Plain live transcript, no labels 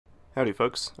Howdy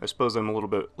folks, I suppose I'm a little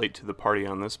bit late to the party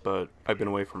on this, but I've been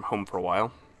away from home for a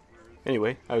while.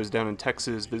 Anyway, I was down in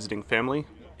Texas visiting family,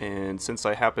 and since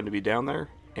I happened to be down there,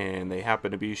 and they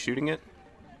happened to be shooting it,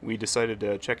 we decided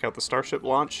to check out the Starship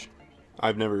launch.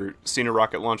 I've never seen a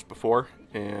rocket launch before,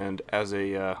 and as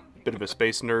a bit of a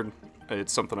space nerd,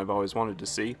 it's something I've always wanted to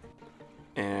see.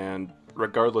 And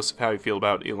regardless of how you feel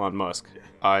about Elon Musk,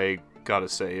 I gotta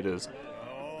say it is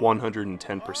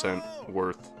 110%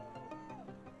 worth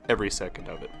every second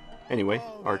of it. Anyway,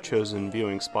 our chosen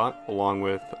viewing spot, along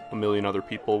with a million other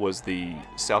people, was the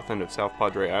south end of South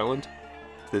Padre Island.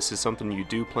 If this is something you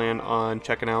do plan on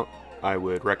checking out, I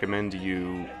would recommend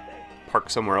you park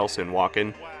somewhere else and walk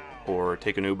in, or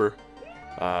take an Uber,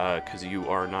 because you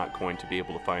are not going to be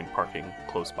able to find parking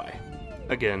close by.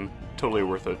 Again, totally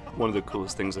worth it. One of the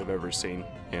coolest things I've ever seen,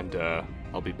 and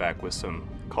I'll be back with some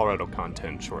Colorado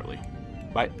content shortly.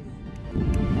 Bye.